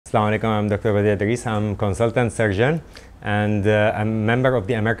Assalamu alaikum, I'm Dr. Idris. I'm consultant surgeon and I'm a member of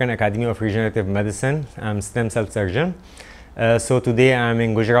the American Academy of Regenerative Medicine. I'm stem cell surgeon. So today I'm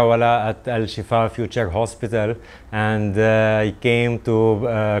in Gujranwala at Al-Shifa Future Hospital and I came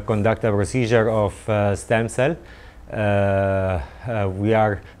to conduct a procedure of stem cell. We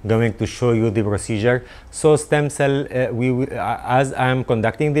are going to show you the procedure. So stem cell, as I am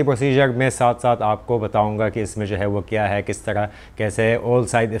conducting the procedure, मैं साथ साथ आपको बताऊंगा कि इसमें जो है वो क्या है, किस तरह, कैसे है, all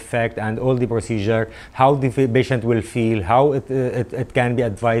side effect and all the procedure, how the patient will feel, how it can be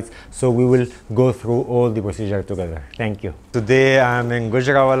advised. So we will go through all the procedure together. Thank you. Today I am in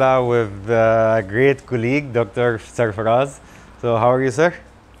Gujranwala with a great colleague, Dr. Sarfaraz. So how are you, sir?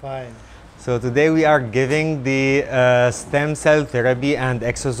 Fine. So today we are giving the stem cell therapy and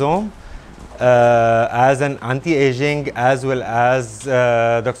exosome as an anti-aging, as well as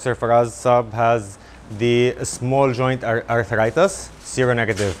Dr. Faraz Saab has the small joint arthritis,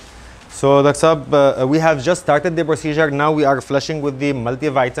 seronegative. So Dr. Saab, we have just started the procedure. Now we are flushing with the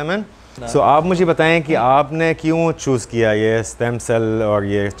multivitamin. So आप मुझे बताएं कि आपने क्यों choose किया ये stem cell और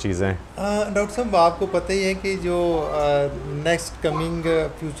ये चीज़ें? डॉक्टर साहब, आपको पता ही है कि जो नेक्स्ट कमिंग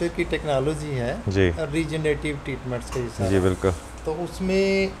फ्यूचर की टेक्नोलॉजी है जी, रीजनरेटिव ट्रीटमेंट्स के हिसाब जी बिल्कुल, तो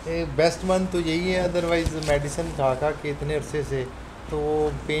उसमें बेस्ट वन तो यही है। अदरवाइज मेडिसिन खा के इतने अरसे से तो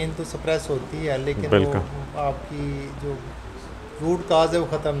पेन तो सप्रेस होती है, लेकिन वो आपकी जो रूट काज है वो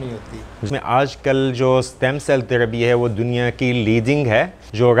ख़त्म नहीं होती। इसमें आजकल जो स्टेम सेल थेरेपी है वो दुनिया की लीडिंग है।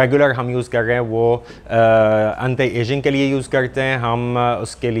 जो रेगुलर हम यूज़ कर रहे हैं वो एंटी एजिंग के लिए यूज़ करते हैं, हम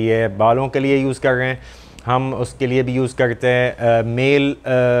उसके लिए बालों के लिए यूज़ कर रहे हैं, हम उसके लिए भी यूज़ करते हैं, मेल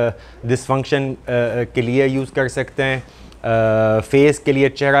डिसफंक्शन के लिए यूज़ कर सकते हैं, फेस के लिए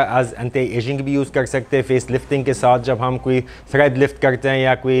चेहरा एज एंटी एजिंग भी यूज़ कर सकते हैं। फेस लिफ्टिंग के साथ जब हम कोई थ्रेड लिफ्ट करते हैं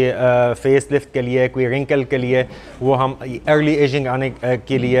या कोई फेस लिफ्ट के लिए, कोई रिंकल के लिए, वो हम अर्ली एजिंग आने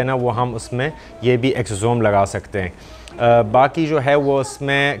के लिए ना वो हम उसमें ये भी एक्सोसोम लगा सकते हैं। बाकी जो है वो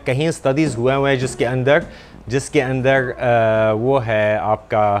उसमें कहीं स्टडीज़ हुए हैं जिसके अंदर वो है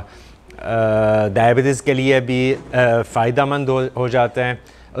आपका डायबिटीज़ के लिए भी फ़ायदेमंद हो जाते हैं।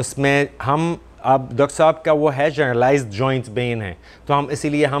 उसमें हम अब डॉक्टर साहब का वो है जनरलाइज्ड जॉइंट पेन है, तो हम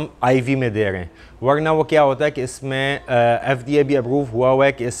इसीलिए हम आईवी में दे रहे हैं। वरना वो क्या होता है कि इसमें FDA भी अप्रूव हुआ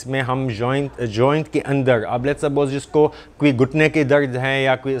है कि इसमें हम जॉइंट के अंदर, अब लेट्स सपोज जिसको कोई घुटने के दर्द है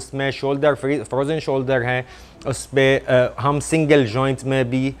या कोई इसमें शोल्डर फ्रोजन शोल्डर है, उस पर हम सिंगल जॉइंट में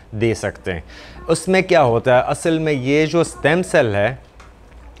भी दे सकते हैं। उसमें क्या होता है असल में, ये जो स्टेम सेल है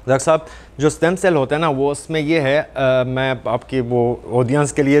डॉक्टर साहब, जो स्टेम सेल होता है ना वो उसमें ये है, मैं आपकी वो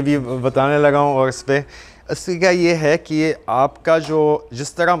ऑडियंस के लिए भी बताने लगा हूँ, और इस पर इसकी क्या ये है कि आपका जो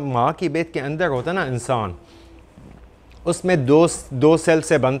जिस तरह माँ की पेट के अंदर होता है ना इंसान, उसमें दो सेल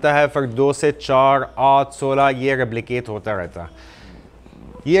से बनता है, फिर 2 से 4, 8, 16 ये रेप्लिकेट होता रहता है।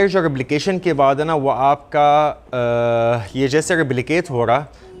 ये जो रेप्लिकेशन के बाद है ना वो आपका ये जैसे रेप्लिकेट हो रहा,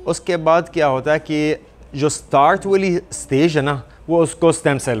 उसके बाद क्या होता है कि जो स्टार्ट वाली स्टेज है ना वो उसको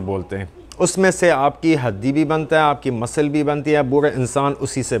स्टेम सेल बोलते हैं। उसमें से आपकी हड्डी भी बनता है, आपकी मसल भी बनती है, पूरा इंसान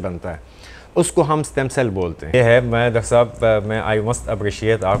उसी से बनता है, उसको हम स्टेम सेल बोलते हैं। ये है, मैं डॉक्टर साहब मैं आई मस्ट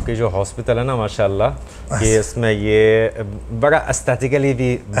अप्रिशिएट आपकी जो हॉस्पिटल है ना माशाल्लाह कि इसमें ये बड़ा एस्थेटिकली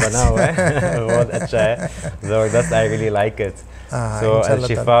भी बना हुआ है बहुत अच्छा है, ज़बरदस्त, I really like it. So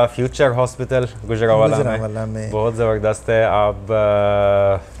अल-शिफा future hospital Gujranwala में बहुत ज़बरदस्त है। आप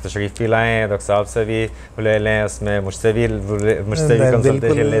तशरीफ़ भी लाएँ, डॉक्टर साहब से भी ले लें, उसमें मुझसे भी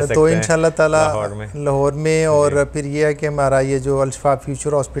कंसल्टेशन ले सकते हैं। तो इंशाल्लाह ताला लाहौर में, और फिर ये है कि हमारा ये जो अल-शिफा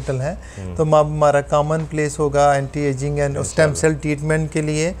फ्यूचर हॉस्पिटल है तो हमारा कॉमन प्लेस होगा anti ageing and stem cell treatment के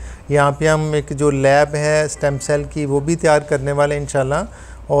लिए। यहाँ पे हम एक जो लैब है स्टेम सेल की वो भी तैयार करने वाले इंशाल्लाह,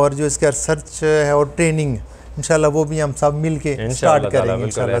 और जो इसका रिसर्च है और ट्रेनिंग इंशाल्लाह वो भी हम सब मिल के स्टार्ट करेंगे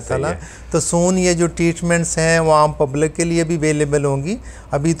इंशाल्लाह ताला। तो सून ये जो ट्रीटमेंट्स हैं वो आम पब्लिक के लिए भी अवेलेबल होंगी।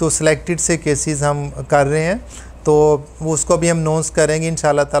 अभी तो सिलेक्टेड से केसेस हम कर रहे हैं, तो वो उसको भी हम अनाउंस करेंगे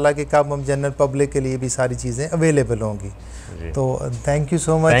इंशाल्लाह ताला कि कब हम जनरल पब्लिक के लिए भी सारी चीज़ें अवेलेबल होंगी। तो thank you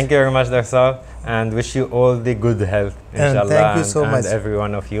so much. Thank you very much doctor साहब, and wish you all the good health इंशाल्लाह, thank you so much every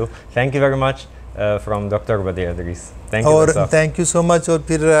one of you. Thank you very much from doctor Idris. Thank you और thank you so much. और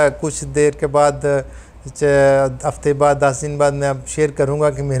फिर कुछ देर के बाद, हफ्ते बाद, 10 दिन बाद मैं अब शेयर करूंगा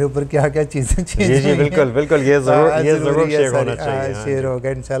कि मेरे ऊपर क्या क्या चीज़ें चेंज हुई। जी बिल्कुल बिल्कुल, ये ज़रूर शेयर होना चाहिए, शेयर होगा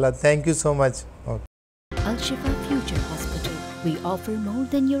इंशाल्लाह। Thank you so much. Al-Shifa Future Hospital. We offer more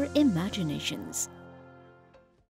than your imaginations.